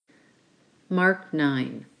Mark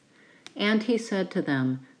 9. And he said to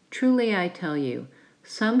them, "Truly I tell you,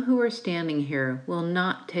 some who are standing here will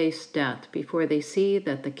not taste death before they see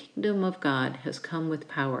that the kingdom of God has come with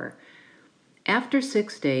power." After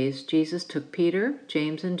 6 days, Jesus took Peter,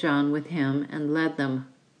 James, and John with him and led them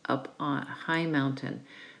up on a high mountain,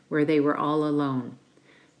 where they were all alone.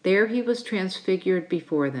 There he was transfigured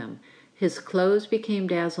before them. His clothes became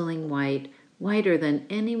dazzling white, whiter than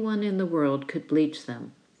anyone in the world could bleach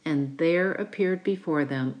them. And there appeared before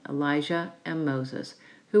them Elijah and Moses,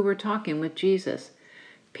 who were talking with Jesus.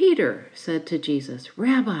 Peter said to Jesus,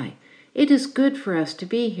 "Rabbi, it is good for us to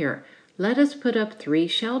be here. Let us put up 3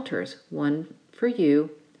 shelters, one for you,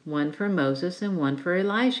 one for Moses, and one for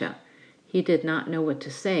Elijah." He did not know what to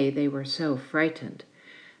say. They were so frightened.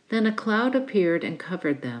 Then a cloud appeared and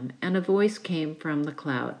covered them, and a voice came from the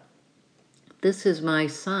cloud. "This is my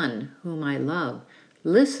son, whom I love.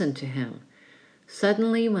 Listen to him."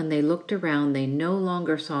 Suddenly, when they looked around, they no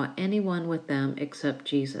longer saw anyone with them except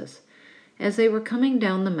Jesus. As they were coming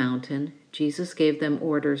down the mountain, Jesus gave them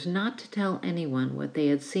orders not to tell anyone what they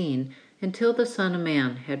had seen until the Son of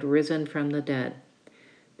Man had risen from the dead.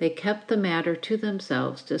 They kept the matter to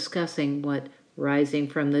themselves, discussing what rising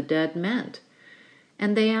from the dead meant.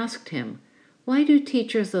 And they asked him, "Why do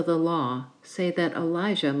teachers of the law say that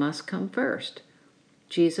Elijah must come first?"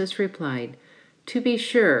 Jesus replied, "To be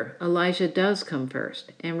sure, Elijah does come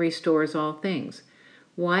first and restores all things.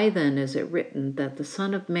 Why then is it written that the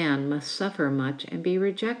Son of Man must suffer much and be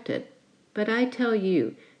rejected? But I tell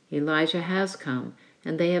you, Elijah has come,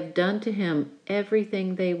 and they have done to him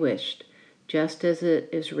everything they wished, just as it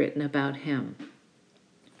is written about him."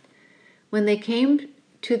 When they came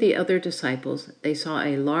to the other disciples, they saw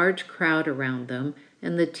a large crowd around them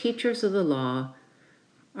and the teachers of the law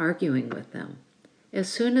arguing with them. As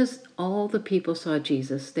soon as all the people saw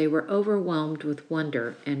Jesus, they were overwhelmed with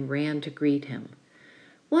wonder and ran to greet him.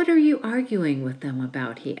 "What are you arguing with them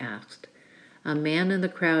about?" he asked. A man in the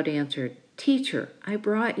crowd answered, "Teacher, I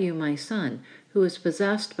brought you my son, who is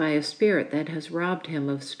possessed by a spirit that has robbed him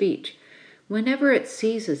of speech. Whenever it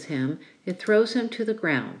seizes him, it throws him to the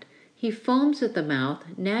ground. He foams at the mouth,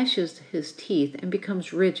 gnashes his teeth, and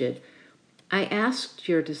becomes rigid. I asked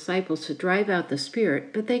your disciples to drive out the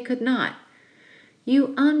spirit, but they could not."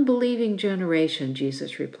 "You unbelieving generation,"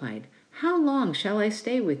 Jesus replied, "how long shall I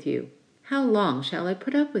stay with you? How long shall I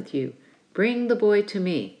put up with you? Bring the boy to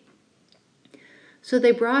me." So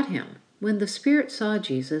they brought him. When the spirit saw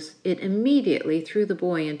Jesus, it immediately threw the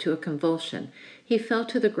boy into a convulsion. He fell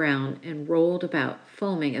to the ground and rolled about,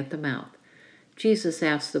 foaming at the mouth. Jesus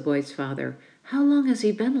asked the boy's father, "How long has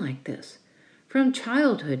he been like this?" "From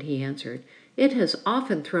childhood," he answered. "It has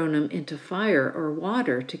often thrown him into fire or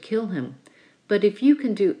water to kill him. But if you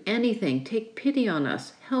can do anything, take pity on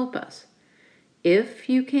us, help us." "If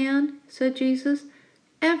you can," said Jesus,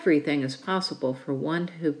 "everything is possible for one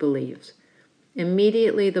who believes."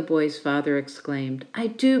 Immediately the boy's father exclaimed, "I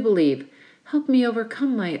do believe. Help me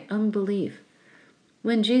overcome my unbelief."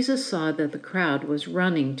 When Jesus saw that the crowd was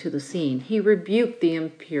running to the scene, he rebuked the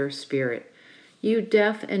impure spirit. "You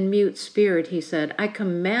deaf and mute spirit," he said, "I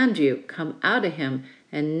command you, come out of him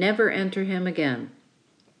and never enter him again."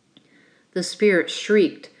 The spirit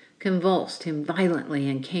shrieked, convulsed him violently,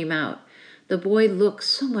 and came out. The boy looked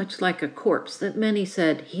so much like a corpse that many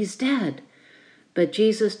said, "He's dead." But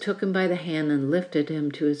Jesus took him by the hand and lifted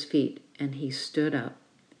him to his feet, and he stood up.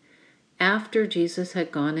 After Jesus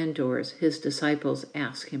had gone indoors, his disciples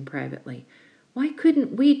asked him privately, "Why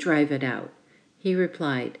couldn't we drive it out?" He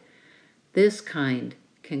replied, "This kind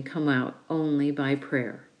can come out only by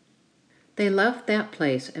prayer." They left that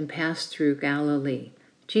place and passed through Galilee.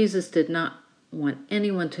 Jesus did not want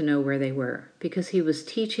anyone to know where they were, because he was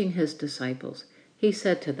teaching his disciples. He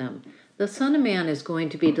said to them, "The Son of Man is going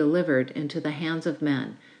to be delivered into the hands of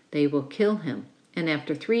men. They will kill him, and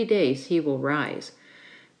after 3 days he will rise."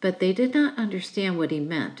 But they did not understand what he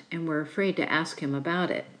meant and were afraid to ask him about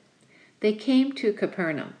it. They came to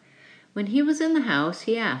Capernaum. When he was in the house,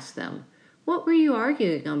 he asked them, "What were you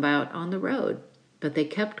arguing about on the road?" But they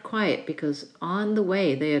kept quiet because on the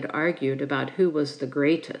way they had argued about who was the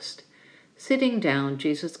greatest. Sitting down,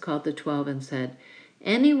 Jesus called the 12 and said,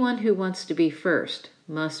 "Anyone who wants to be first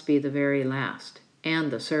must be the very last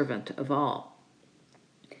and the servant of all."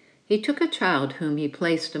 He took a child whom he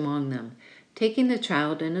placed among them. Taking the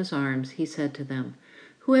child in his arms, he said to them,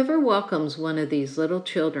 "Whoever welcomes one of these little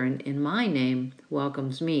children in my name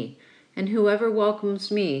welcomes me, and whoever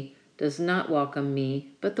welcomes me does not welcome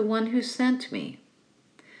me, but the one who sent me."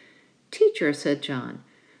 "Teacher," said John,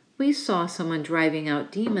 "we saw someone driving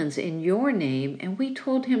out demons in your name, and we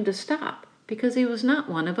told him to stop because he was not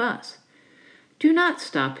one of us." "Do not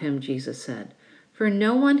stop him," Jesus said, "for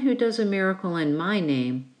no one who does a miracle in my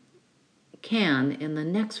name can, in the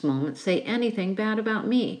next moment, say anything bad about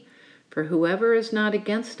me. For whoever is not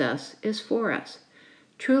against us is for us.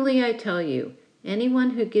 Truly I tell you,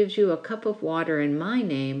 anyone who gives you a cup of water in my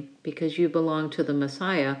name, because you belong to the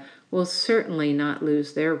Messiah, will certainly not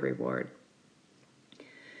lose their reward.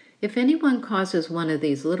 If anyone causes one of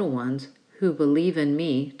these little ones, who believe in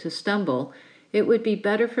me, to stumble, it would be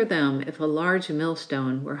better for them if a large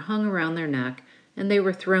millstone were hung around their neck and they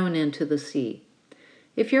were thrown into the sea.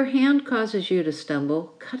 If your hand causes you to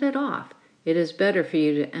stumble, cut it off. It is better for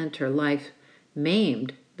you to enter life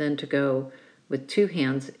maimed than to go with 2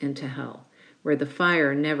 hands into hell, where the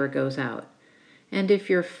fire never goes out. And if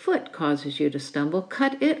your foot causes you to stumble,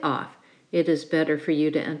 cut it off. It is better for you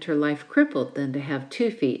to enter life crippled than to have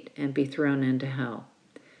 2 feet and be thrown into hell.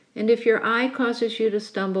 And if your eye causes you to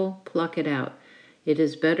stumble, pluck it out. It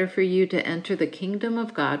is better for you to enter the kingdom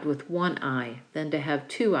of God with 1 eye than to have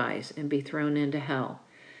 2 eyes and be thrown into hell,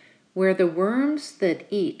 where the worms that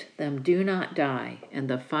eat them do not die, and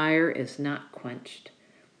the fire is not quenched.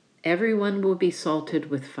 Everyone will be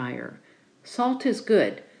salted with fire. Salt is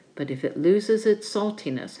good, but if it loses its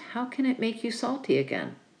saltiness, how can it make you salty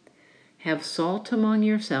again? Have salt among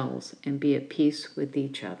yourselves and be at peace with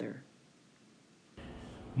each other."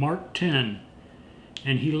 Mark 10.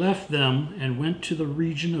 And he left them and went to the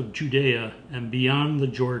region of Judea and beyond the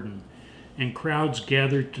Jordan, and crowds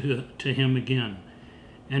gathered to him again.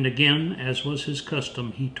 And again, as was his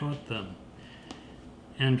custom, he taught them.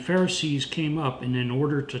 And Pharisees came up, and in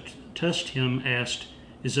order to test him, asked,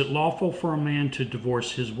 "Is it lawful for a man to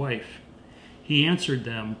divorce his wife?" He answered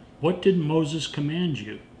them, "What did Moses command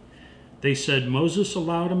you?" They said, "Moses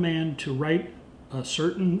allowed a man to write a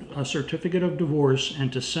certificate of divorce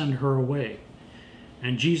and to send her away."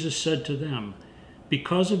 And Jesus said to them,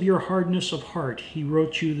 "Because of your hardness of heart, he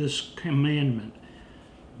wrote you this commandment.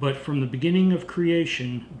 But from the beginning of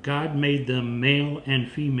creation, God made them male and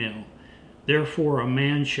female. Therefore a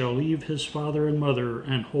man shall leave his father and mother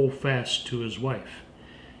and hold fast to his wife,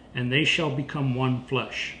 and they shall become one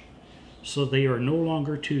flesh. So they are no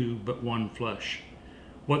longer 2, but one flesh.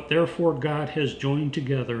 What therefore God has joined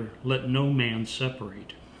together, let no man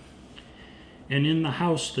separate." And in the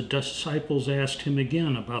house the disciples asked him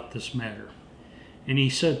again about this matter. And he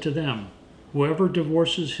said to them, "Whoever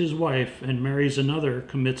divorces his wife and marries another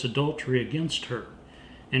commits adultery against her.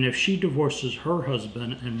 And if she divorces her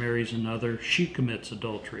husband and marries another, she commits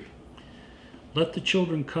adultery. Let the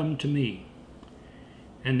children come to me."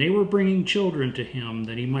 And they were bringing children to him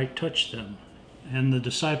that he might touch them. And the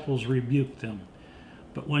disciples rebuked them.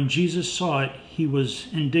 But when Jesus saw it, he was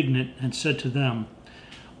indignant and said to them,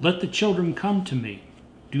 "Let the children come to me.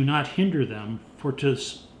 Do not hinder them, for to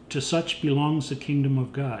such belongs the kingdom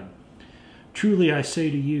of God. Truly I say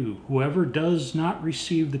to you, whoever does not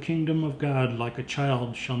receive the kingdom of God like a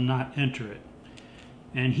child shall not enter it."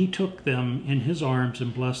 And he took them in his arms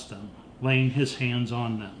and blessed them, laying his hands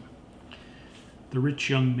on them. The rich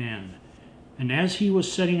young man. And as he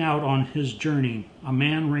was setting out on his journey, a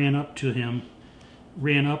man ran up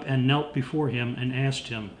and knelt before him and asked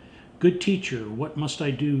him, "Good teacher, what must I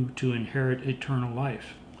do to inherit eternal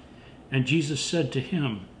life?" And Jesus said to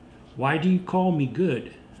him, "Why do you call me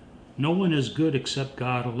good? No one is good except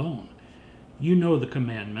God alone. You know the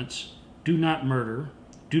commandments. Do not murder.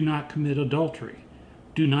 Do not commit adultery.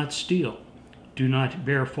 Do not steal. Do not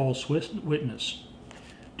bear false witness.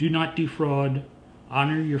 Do not defraud.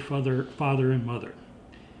 Honor your father and mother."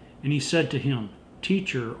 And he said to him,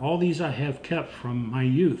 "Teacher, all these I have kept from my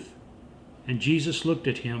youth." And Jesus looked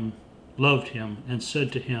at him, loved him, and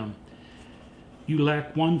said to him, "You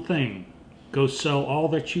lack one thing. Go sell all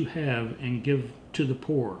that you have and give to the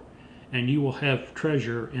poor, and you will have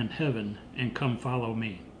treasure in heaven, and come follow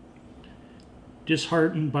me."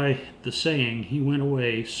 Disheartened by the saying, he went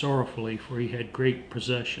away sorrowfully, for he had great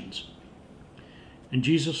possessions. And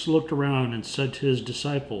Jesus looked around and said to his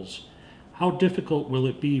disciples, "How difficult will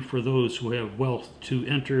it be for those who have wealth to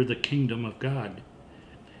enter the kingdom of God?"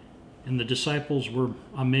 And the disciples were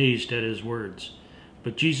amazed at his words.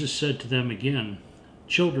 But Jesus said to them again,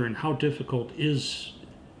 Children, how difficult it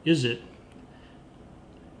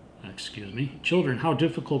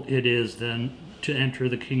is then to enter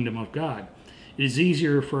the kingdom of God. It is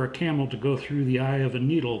easier for a camel to go through the eye of a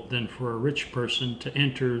needle than for a rich person to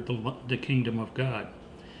enter the kingdom of God.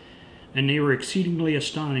 And they were exceedingly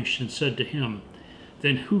astonished and said to him,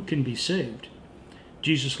 "Then who can be saved?"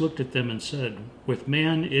 Jesus looked at them and said, "With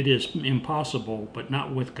man it is impossible, but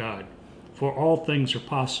not with God, for all things are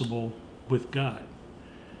possible with God."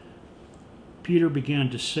 Peter began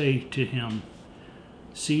to say to him,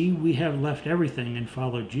 "See, we have left everything and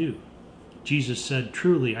followed you." Jesus said,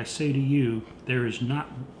 "Truly, I say to you, there is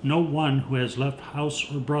no one who has left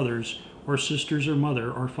house or brothers or sisters or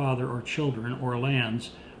mother or father or children or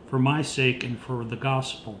lands for my sake and for the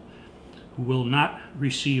gospel, who will not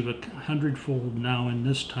receive 100-fold now in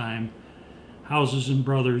this time, houses and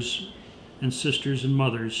brothers and sisters and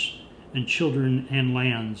mothers and children and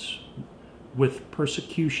lands, with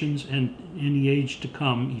persecutions, and in the age to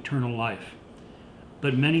come eternal life.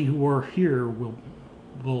 But many who are here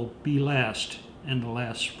will be last, and the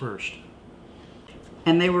last first."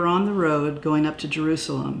 And they were on the road going up to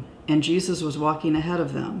Jerusalem, and Jesus was walking ahead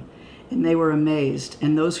of them. And they were amazed,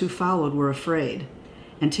 and those who followed were afraid.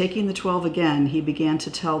 And taking the 12 again, he began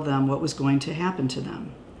to tell them what was going to happen to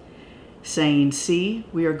them, saying, "See,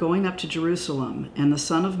 we are going up to Jerusalem, and the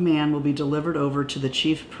Son of Man will be delivered over to the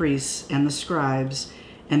chief priests and the scribes,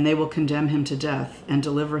 and they will condemn him to death and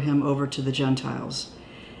deliver him over to the Gentiles.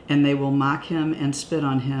 And they will mock him and spit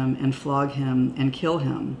on him and flog him and kill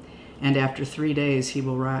him, and after 3 days he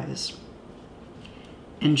will rise."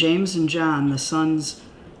 And James and John, the sons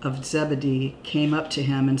of Zebedee, came up to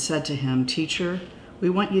him and said to him, "Teacher, we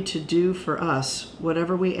want you to do for us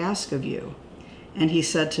whatever we ask of you." And he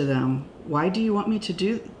said to them, "Why do you want me to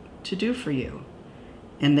do for you?"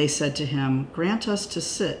 And they said to him, "Grant us to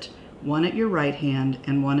sit, one at your right hand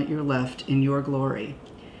and one at your left, in your glory."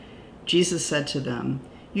 Jesus said to them,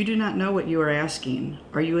 "You do not know what you are asking.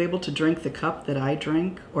 Are you able to drink the cup that I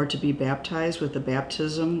drink, or to be baptized with the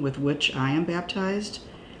baptism with which I am baptized?"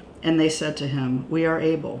 And they said to him, "We are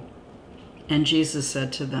able." And Jesus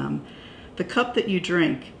said to them, "The cup that you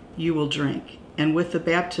drink, you will drink, and with the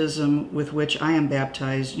baptism with which I am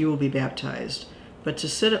baptized, you will be baptized. But to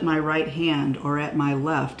sit at my right hand or at my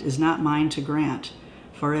left is not mine to grant,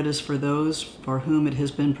 for it is for those for whom it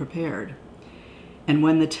has been prepared." And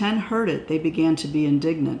when the 10 heard it, they began to be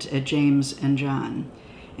indignant at James and John.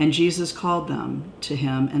 And Jesus called them to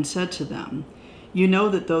him and said to them, "You know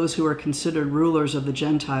that those who are considered rulers of the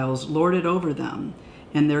Gentiles lord it over them,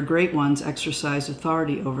 and their great ones exercise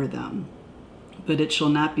authority over them. But it shall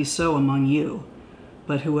not be so among you.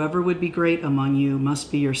 But whoever would be great among you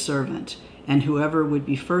must be your servant, and whoever would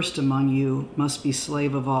be first among you must be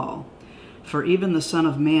slave of all. For even the Son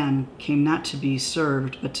of Man came not to be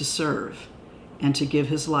served, but to serve, and to give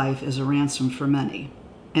his life as a ransom for many."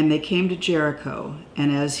 And they came to Jericho,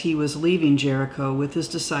 and as he was leaving Jericho with his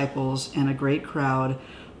disciples and a great crowd,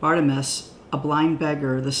 Bartimaeus, a blind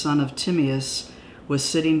beggar, the son of Timaeus, was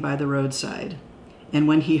sitting by the roadside. And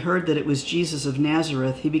when he heard that it was Jesus of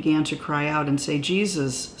Nazareth, he began to cry out and say,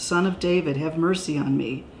 "Jesus, Son of David, have mercy on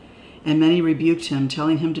me." And many rebuked him,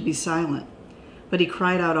 telling him to be silent. But he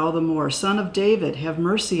cried out all the more, "Son of David, have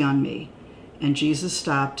mercy on me." And Jesus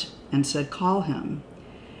stopped and said, "Call him."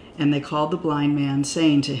 And they called the blind man,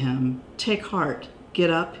 saying to him, "Take heart, get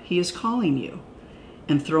up, he is calling you."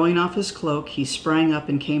 And throwing off his cloak, he sprang up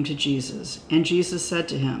and came to Jesus. And Jesus said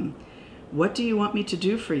to him, "What do you want me to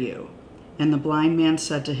do for you?" And the blind man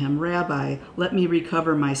said to him, "Rabbi, let me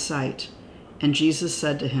recover my sight." And Jesus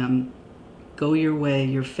said to him, "Go your way,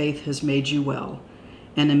 your faith has made you well."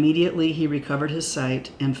 And immediately he recovered his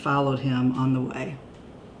sight and followed him on the way.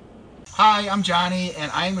 Hi, I'm Johnny,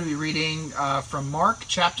 and I'm going to be reading from Mark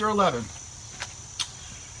chapter 11.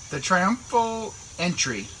 The triumphal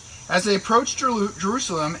entry. As they approached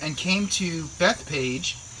Jerusalem and came to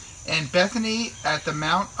Bethphage and Bethany at the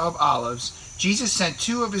Mount of Olives, Jesus sent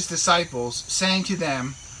 2 of his disciples, saying to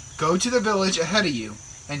them, "Go to the village ahead of you,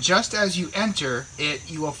 and just as you enter it,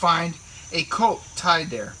 you will find a colt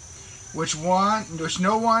tied there, which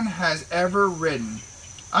no one has ever ridden.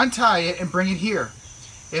 Untie it and bring it here.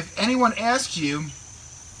 If anyone asks you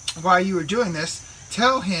why you are doing this,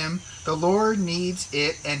 tell him the Lord needs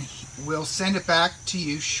it and he will send it back to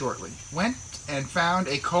you shortly." Went and found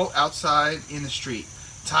a colt outside in the street,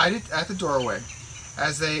 tied it at the doorway.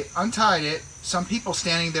 As they untied it, some people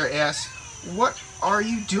standing there asked, "What are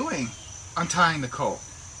you doing untying the colt?"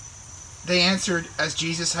 They answered as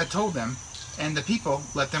Jesus had told them, and the people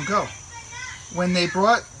let them go. When they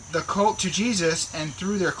brought the colt to Jesus and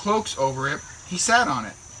threw their cloaks over it, he sat on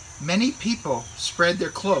it. Many people spread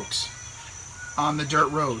their cloaks on the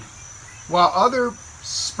dirt road, while others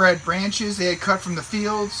spread branches they had cut from the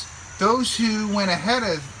fields. Those who went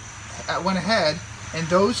ahead, and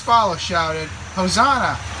those followed shouted,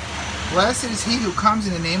 "Hosanna! Blessed is he who comes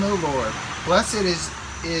in the name of the Lord. Blessed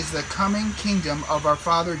is the coming kingdom of our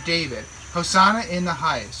father David. Hosanna in the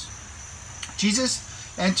highest." Jesus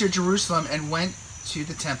entered Jerusalem and went to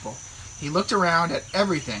the temple. He looked around at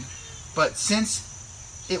everything, but since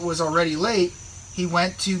it was already late, he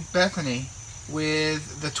went to Bethany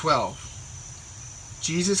with the 12.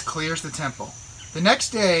 Jesus clears the temple. The next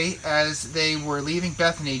day, as they were leaving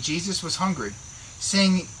Bethany, Jesus was hungry.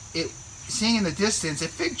 Seeing in the distance a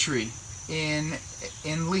fig tree in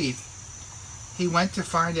leaf, he went to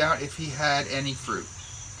find out if he had any fruit.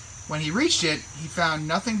 When he reached it, he found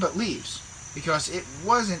nothing but leaves, because it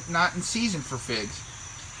wasn't not in season for figs.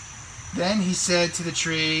 Then he said to the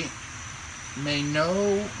tree, "May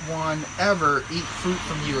no one ever eat fruit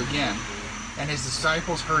from you again." And his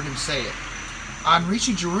disciples heard him say it. On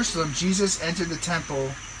reaching Jerusalem, Jesus entered the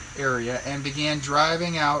temple area and began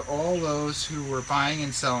driving out all those who were buying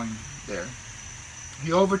and selling there.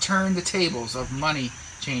 He overturned the tables of money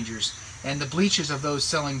changers and the bleachers of those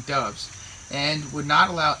selling doves, and would not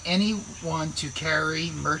allow anyone to carry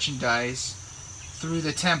merchandise through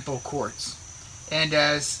the temple courts. And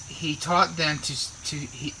as he taught them,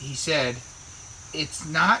 he said, "It's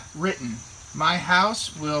not written, 'My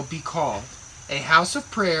house will be called a house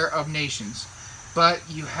of prayer of nations,' but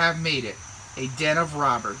you have made it a den of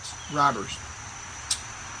robbers."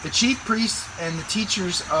 The chief priests and the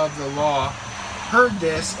teachers of the law heard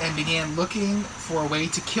this and began looking for a way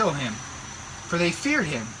to kill him, for they feared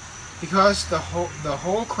him, because the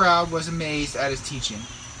whole crowd was amazed at his teaching.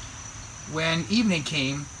 When evening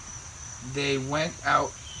came, they went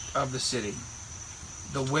out of the city.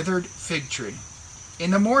 The withered fig tree.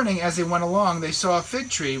 In the morning, as they went along, they saw a fig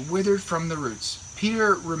tree withered from the roots.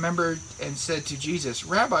 Peter remembered and said to Jesus,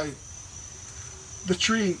 "Rabbi, the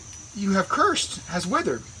tree you have cursed has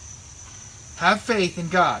withered." "Have faith in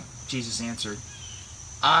God," Jesus answered.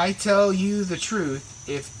 "I tell you the truth,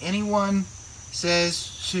 if anyone says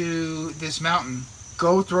to this mountain,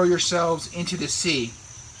 'Go throw yourselves into the sea,'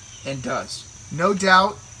 and does no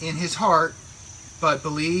doubt in his heart, but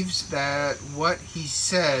believes that what he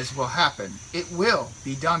says will happen, it will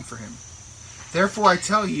be done for him. Therefore I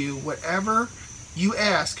tell you, whatever you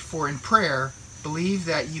ask for in prayer, believe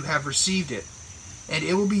that you have received it, and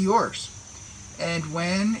it will be yours. And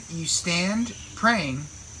when you stand praying,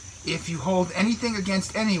 if you hold anything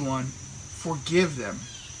against anyone, forgive them,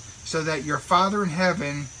 so that your Father in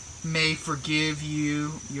heaven may forgive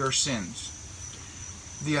you your sins."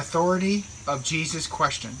 The authority of Jesus'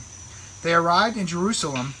 question. They arrived in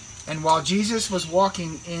Jerusalem, and while Jesus was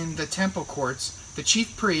walking in the temple courts, the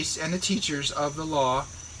chief priests and the teachers of the law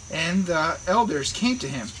and the elders came to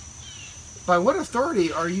him. "By what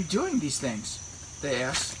authority are you doing these things?" they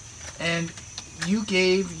asked. "And you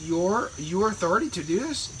gave your authority to do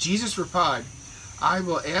this?" Jesus replied, "I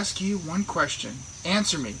will ask you one question.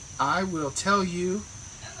 Answer me. I will tell you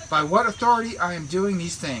by what authority I am doing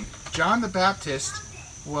these things. John the Baptist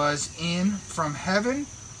was in from heaven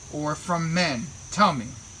or from men? Tell me."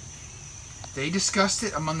 They discussed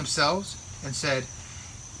it among themselves and said,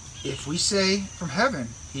 "If we say from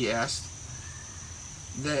heaven," he asked,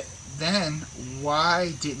 "then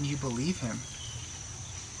why didn't you believe him?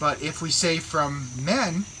 But if we say from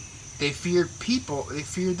men," they feared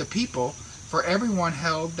the people, for everyone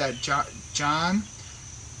held that John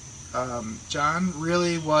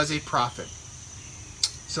really was a prophet.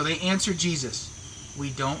 So they answered Jesus, "We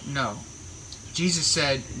don't know." Jesus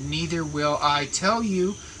said, "Neither will I tell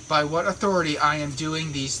you by what authority I am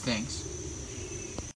doing these things.